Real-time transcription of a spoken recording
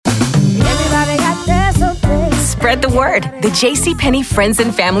spread the word. The JCPenney Friends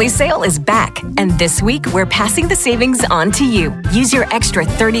and Family Sale is back. And this week, we're passing the savings on to you. Use your extra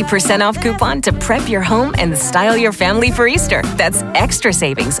 30% off coupon to prep your home and style your family for Easter. That's extra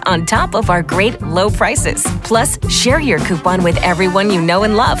savings on top of our great low prices. Plus, share your coupon with everyone you know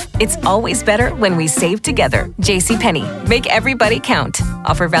and love. It's always better when we save together. JCPenney. Make everybody count.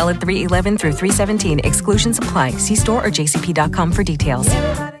 Offer valid 3/11 through 3/17. Exclusions apply. See store or jcp.com for details.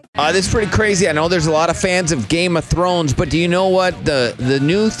 This is pretty crazy. I know there's a lot of fans of Game of Thrones, but do you know what the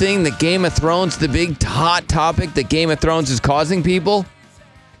new thing that Game of Thrones, the big hot topic that Game of Thrones is causing people?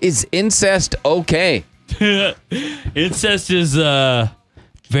 Is incest okay? Incest is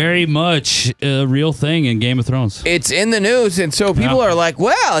very much a real thing in Game of Thrones. It's in the news, and so people are like,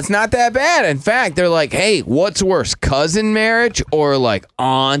 well, it's not that bad. In fact, they're like, hey, what's worse, cousin marriage or like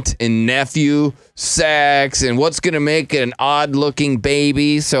aunt and nephew sex, and what's going to make an odd-looking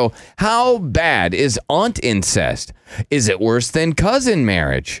baby? So how bad is aunt incest? Is it worse than cousin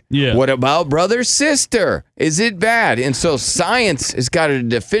marriage? Yeah. What about brother-sister? Is it bad? And so science has got a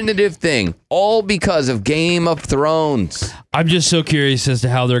definitive thing, all because of Game of Thrones. I'm just so curious as to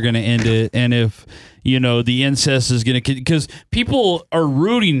how they're going to end it, and if, the incest is going to... Because people are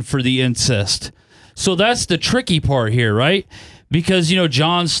rooting for the incest. So that's the tricky part here, right? Because,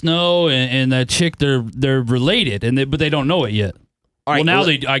 Jon Snow and that chick, they're related, but they don't know it yet. All right, well,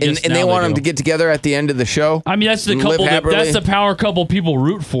 now I guess and they want them to get together at the end of the show. I mean, that's the couple. That's the power couple people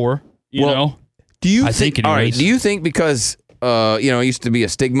root for. You know. Do you I think? All right. Do you think because it used to be a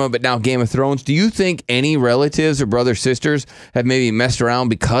stigma, but now Game of Thrones? Do you think any relatives or brother sisters have maybe messed around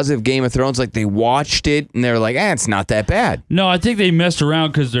because of Game of Thrones? Like they watched it and they're like, it's not that bad. No, I think they messed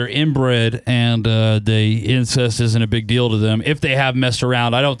around because they're inbred and the incest isn't a big deal to them. If they have messed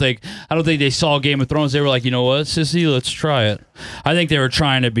around, I don't think they saw Game of Thrones. They were like, you know what, sissy, let's try it. I think they were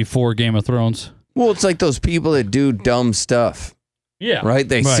trying it before Game of Thrones. Well, it's like those people that do dumb stuff. Yeah. Right?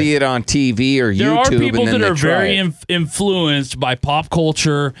 They see it on TV or YouTube. There are people and then that are very influenced influenced by pop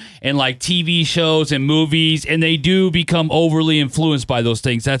culture and like TV shows and movies, and they do become overly influenced by those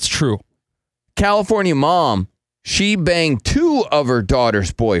things. That's true. California mom, she banged 2 of her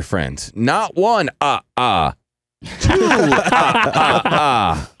daughter's boyfriends. Not one, 2,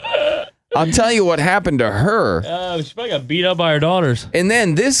 I'll tell you what happened to her. She probably got beat up by her daughters. And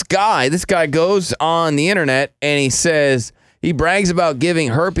then this guy goes on the internet and he brags about giving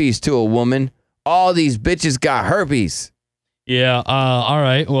herpes to a woman. All these bitches got herpes. Yeah. All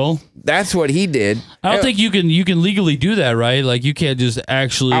right. Well, that's what he did. I don't think you can legally do that, right? Like you can't just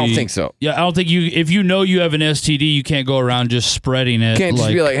actually. I don't think so. Yeah, I don't think if you have an STD, you can't go around just spreading it. You can't just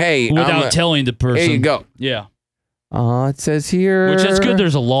be like, hey, without telling the person. Here you go. Yeah. It says here. Which is good.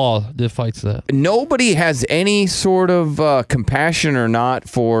 There's a law that fights that. Nobody has any sort of compassion or not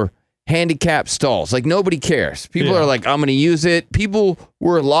for handicap stalls. Like nobody cares. People are like, I'm going to use it. People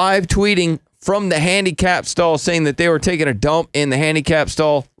were live tweeting from the handicap stall saying that they were taking a dump in the handicap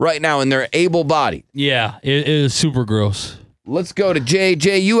stall right now and they're able-bodied. Yeah, it is super gross. Let's go to Jay.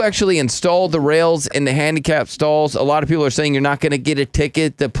 Jay, you actually installed the rails in the handicap stalls. A lot of people are saying you're not going to get a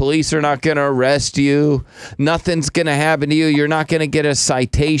ticket. The police are not going to arrest you. Nothing's going to happen to you. You're not going to get a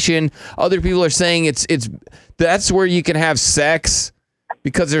citation. Other people are saying that's where you can have sex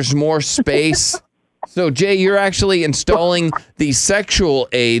because there's more space. So, Jay, you're actually installing the sexual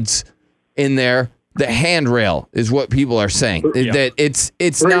aids in there. The handrail is what people are saying. Yeah. That it's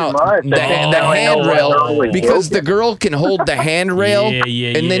now the handrail because the girl can hold the handrail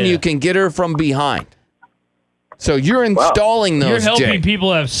and then you can get her from behind. So you're installing those. You're helping Jay.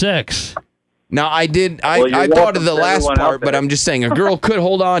 People have sex. Now I thought of the last part, but I'm just saying a girl could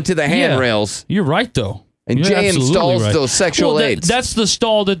hold on to the handrails. You're right though. And You're Jay installs those sexual aids. That's the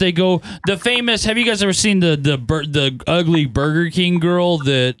stall that they go. The famous. Have you guys ever seen the ugly Burger King girl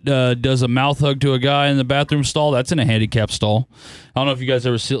that does a mouth hug to a guy in the bathroom stall? That's in a handicap stall. I don't know if you guys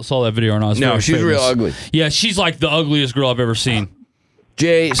ever saw that video or not. No, she's real ugly. Yeah, she's like the ugliest girl I've ever seen.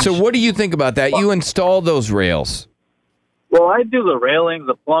 Jay, so what do you think about that? You install those rails. Well, I do the railings,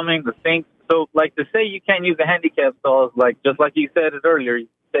 the plumbing, the sinks. So, like, to say you can't use the handicap stalls, just like you said it earlier, you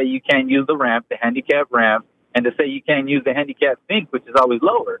say you can't use the ramp, the handicap ramp, and to say you can't use the handicap sink, which is always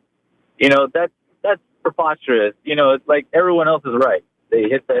lower. That's preposterous. It's like everyone else is right. They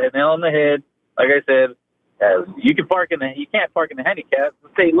hit the nail on the head. Like I said, you can't park in the handicap.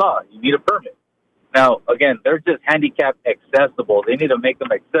 It's state law. You need a permit. Now, again, they're just handicap accessible. They need to make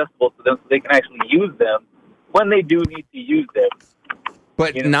them accessible to them so they can actually use them when they do need to use them.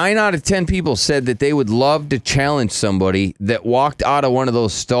 But 9 out of 10 people said that they would love to challenge somebody that walked out of one of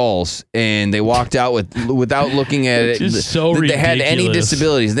those stalls and they walked out without looking at it. Just so that ridiculous. They had any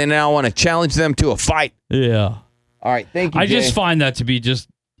disabilities. They now want to challenge them to a fight. Yeah. All right, thank you, I Jay. just find that to be just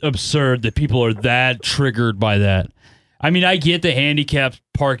absurd that people are that triggered by that. I mean, I get the handicapped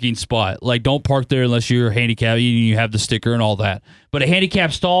parking spot. Like, don't park there unless you're handicapped and you have the sticker and all that. But a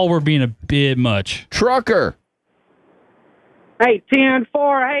handicapped stall, we're being a bit much. Trucker. Hey,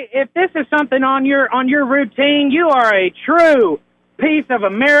 10-4, hey, if this is something on your routine, you are a true piece of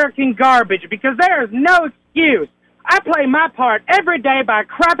American garbage because there is no excuse. I play my part every day by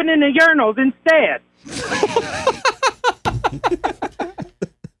crapping in the urinals instead.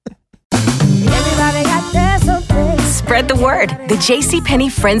 Everybody got their something. Spread the word. The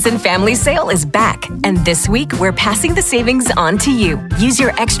JCPenney Friends and Family Sale is back. And this week, we're passing the savings on to you. Use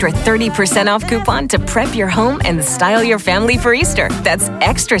your extra 30% off coupon to prep your home and style your family for Easter. That's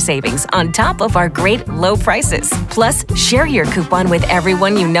extra savings on top of our great low prices. Plus, share your coupon with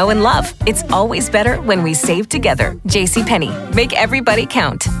everyone you know and love. It's always better when we save together. JCPenney. Make everybody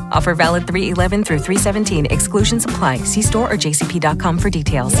count. Offer valid 3/11 through 3/17. Exclusions apply. See store or jcp.com for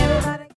details.